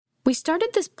We started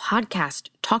this podcast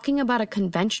talking about a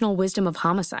conventional wisdom of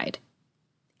homicide.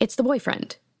 It's the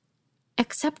boyfriend.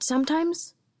 Except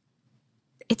sometimes,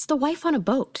 it's the wife on a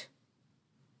boat.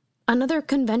 Another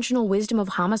conventional wisdom of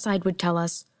homicide would tell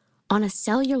us, on a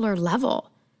cellular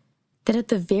level, that at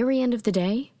the very end of the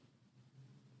day,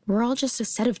 we're all just a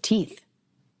set of teeth.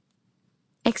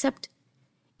 Except,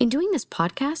 in doing this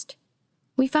podcast,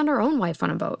 we found our own wife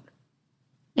on a boat.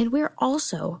 And we're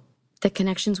also the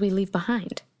connections we leave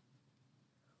behind.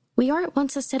 We are at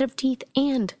once a set of teeth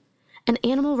and an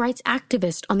animal rights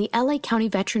activist on the LA County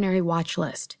Veterinary Watch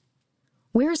List.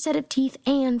 We're a set of teeth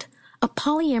and a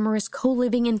polyamorous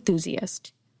co-living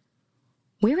enthusiast.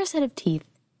 We're a set of teeth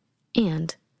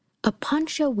and a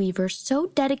poncho weaver so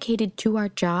dedicated to our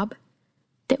job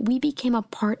that we became a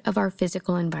part of our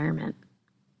physical environment.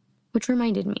 Which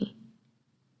reminded me,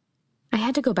 I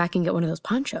had to go back and get one of those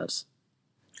ponchos.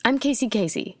 I'm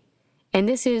Casey, and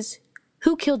this is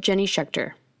Who Killed Jenny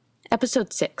Schechter?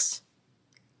 Episode 6.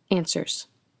 Answers.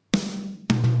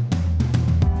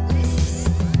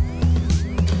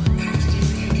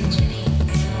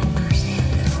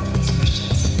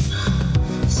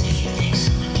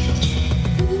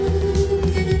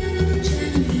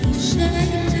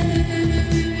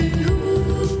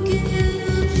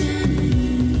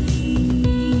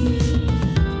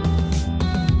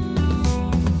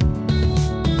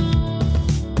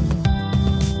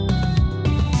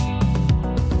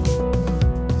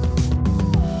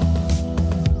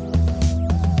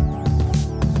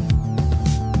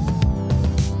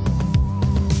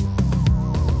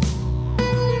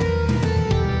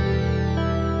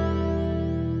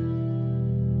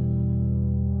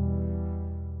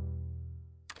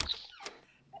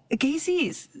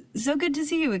 Casey, so good to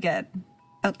see you again.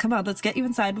 Oh, come on, let's get you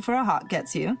inside before a hawk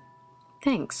gets you.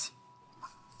 Thanks.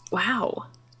 Wow.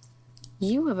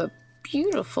 You have a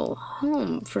beautiful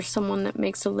home for someone that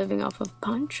makes a living off of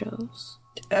ponchos.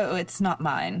 Oh, it's not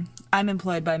mine. I'm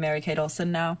employed by Mary-Kate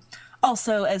Olsen now.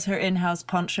 Also as her in-house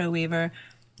poncho weaver.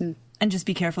 And just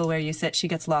be careful where you sit. She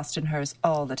gets lost in hers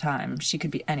all the time. She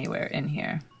could be anywhere in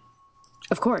here.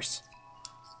 Of course.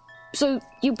 So,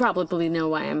 you probably know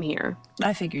why I'm here.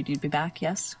 I figured you'd be back,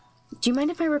 yes? Do you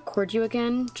mind if I record you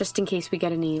again, just in case we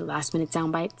get any last-minute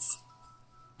sound bites?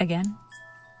 Again?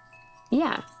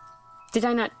 Yeah. Did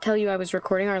I not tell you I was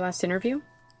recording our last interview?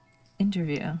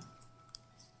 Interview?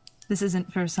 This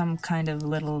isn't for some kind of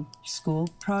little school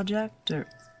project, or...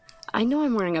 I know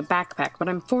I'm wearing a backpack, but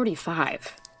I'm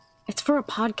 45. It's for a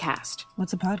podcast.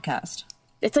 What's a podcast?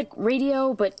 It's like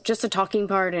radio, but just a talking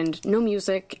part and no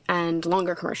music and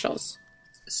longer commercials.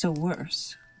 So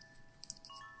worse.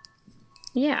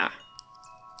 Yeah.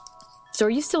 So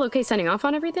are you still okay signing off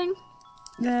on everything?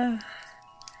 Oh,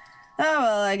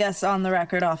 well, I guess on the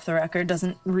record, off the record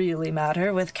doesn't really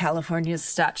matter with California's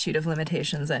statute of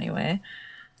limitations anyway.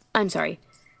 I'm sorry.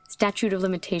 Statute of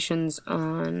limitations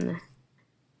on...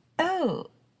 Oh.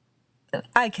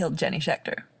 I killed Jenny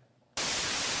Schechter.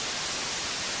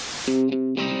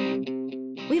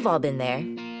 We've all been there.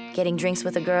 Getting drinks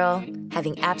with a girl,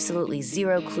 having absolutely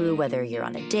zero clue whether you're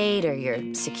on a date or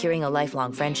you're securing a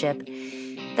lifelong friendship.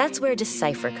 That's where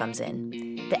Decipher comes in.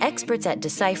 The experts at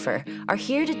Decipher are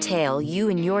here to tail you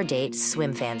and your date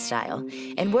swim fan style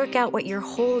and work out what your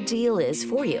whole deal is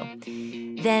for you.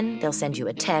 Then they'll send you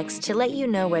a text to let you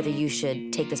know whether you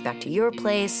should take this back to your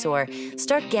place or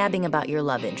start gabbing about your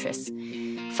love interests.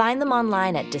 Find them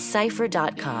online at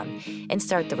Decipher.com and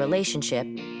start the relationship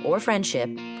or friendship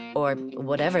or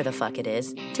whatever the fuck it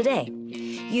is today.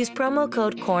 Use promo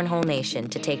code CornholeNation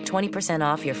to take 20%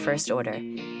 off your first order.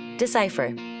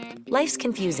 Decipher. Life's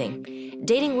confusing.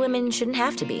 Dating women shouldn't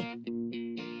have to be.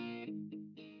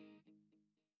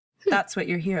 That's what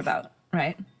you're here about,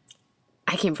 right?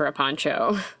 I came for a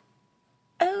poncho.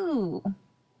 Oh,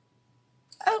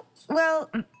 well,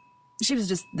 she was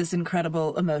just this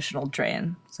incredible emotional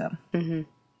drain, so. Mm-hmm.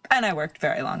 And I worked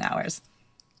very long hours.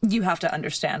 You have to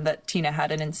understand that Tina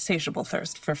had an insatiable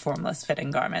thirst for formless fitting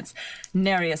garments,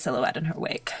 nary a silhouette in her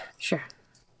wake. Sure.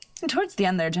 And towards the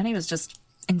end there, Jenny was just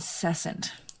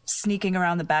incessant, sneaking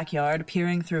around the backyard,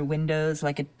 peering through windows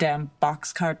like a damn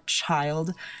boxcar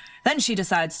child. Then she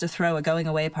decides to throw a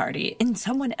going-away party, in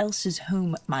someone else's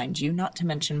home, mind you, not to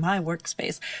mention my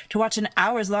workspace, to watch an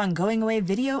hours-long going-away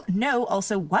video? No,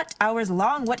 also, what hours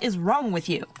long? What is wrong with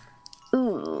you?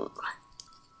 Ooh.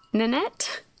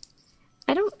 Nanette?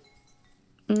 I don't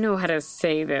know how to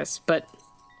say this, but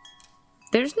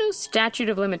there's no statute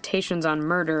of limitations on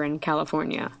murder in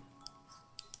California.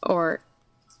 Or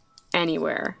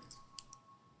anywhere.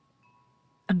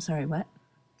 I'm sorry, what?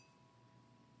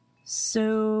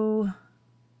 So...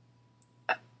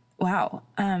 wow.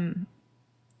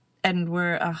 And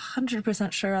we're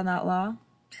 100% sure on that law?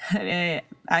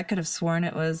 I could have sworn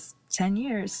it was 10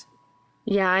 years.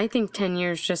 Yeah, I think 10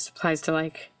 years just applies to,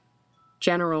 like,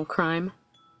 general crime.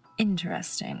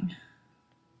 Interesting.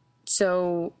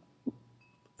 So,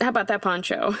 how about that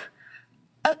poncho?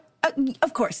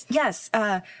 Of course, yes.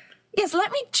 Yes,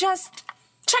 let me just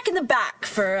check in the back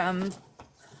for,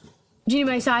 Do you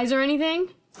need my size or anything?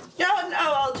 No,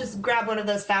 I'll just grab one of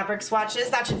those fabric swatches.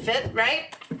 That should fit,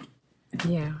 right?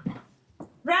 Yeah.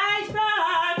 Right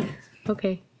back!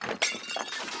 Okay.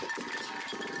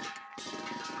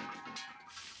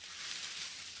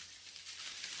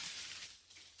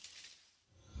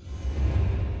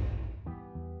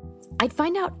 I'd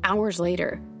find out hours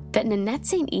later that Nanette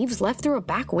St. Eves left through a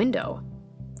back window.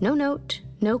 No note,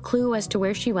 no clue as to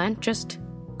where she went, just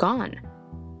gone.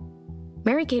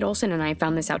 Mary-Kate Olsen and I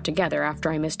found this out together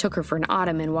after I mistook her for an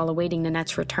ottoman while awaiting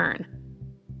Nanette's return.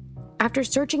 After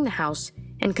searching the house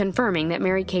and confirming that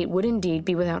Mary-Kate would indeed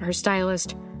be without her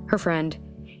stylist, her friend,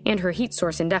 and her heat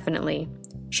source indefinitely,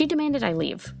 she demanded I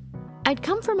leave. I'd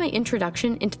come for my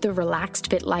introduction into the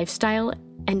relaxed fit lifestyle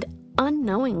and,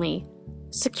 unknowingly,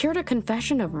 secured a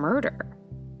confession of murder.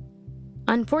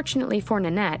 Unfortunately for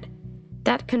Nanette,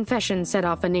 that confession set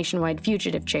off a nationwide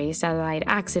fugitive chase as I'd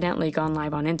accidentally gone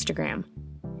live on Instagram.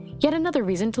 Yet another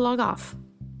reason to log off.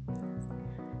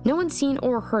 No one's seen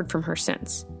or heard from her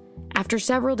since. After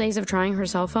several days of trying her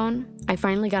cell phone, I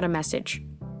finally got a message.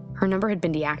 Her number had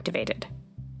been deactivated.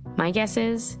 My guess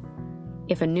is,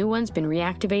 if a new one's been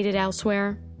reactivated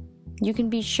elsewhere, you can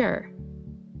be sure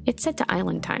it's set to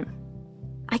island time.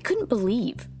 I couldn't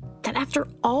believe that after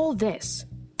all this,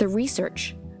 the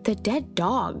research, the dead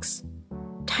dogs,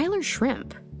 Tyler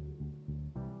Shrimp,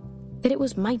 that it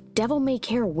was my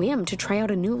devil-may-care whim to try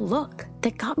out a new look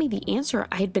that got me the answer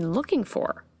I had been looking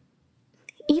for.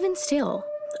 Even still,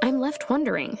 I'm left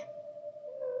wondering,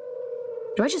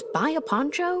 do I just buy a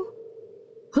poncho?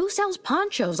 Who sells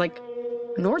ponchos? Like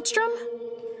Nordstrom?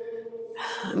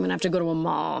 I'm gonna have to go to a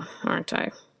mall, aren't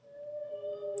I?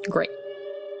 Great.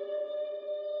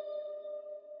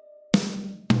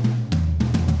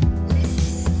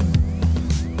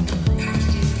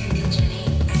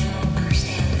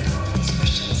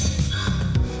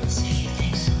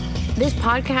 This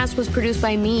podcast was produced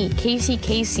by me, Casey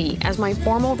Casey, as my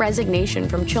formal resignation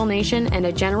from Chill Nation and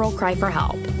a general cry for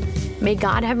help. May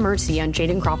God have mercy on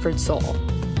Jaden Crawford's soul.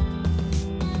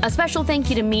 A special thank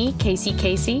you to me, Casey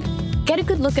Casey. Get a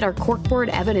good look at our corkboard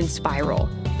evidence spiral,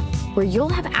 where you'll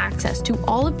have access to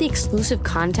all of the exclusive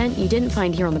content you didn't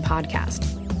find here on the podcast.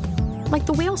 Like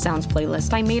the Whale Sounds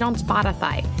playlist I made on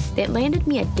Spotify that landed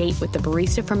me a date with the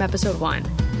barista from episode 1.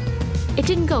 It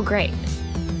didn't go great.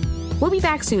 We'll be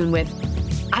back soon with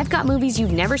I've Got Movies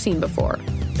You've Never Seen Before,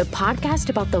 the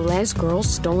podcast about the Les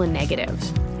Girls Stolen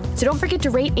Negatives. So don't forget to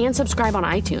rate and subscribe on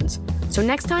iTunes, so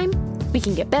next time we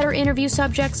can get better interview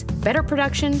subjects, better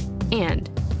production, and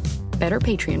better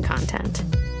Patreon content.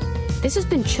 This has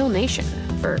been Chill Nation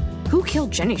for Who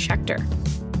Killed Jenny Schechter?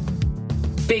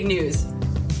 Big news.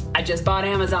 I just bought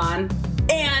Amazon,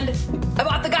 and I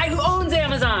bought the guy who owns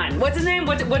Amazon. What's his name?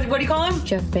 What do you call him?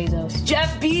 Jeff Bezos.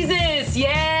 Jeff Bezos,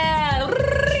 yeah!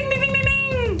 Ring, ding, ding, ding,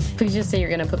 ding. Please just say you're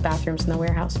going to put bathrooms in the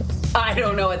warehouses. I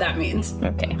don't know what that means.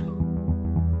 Okay.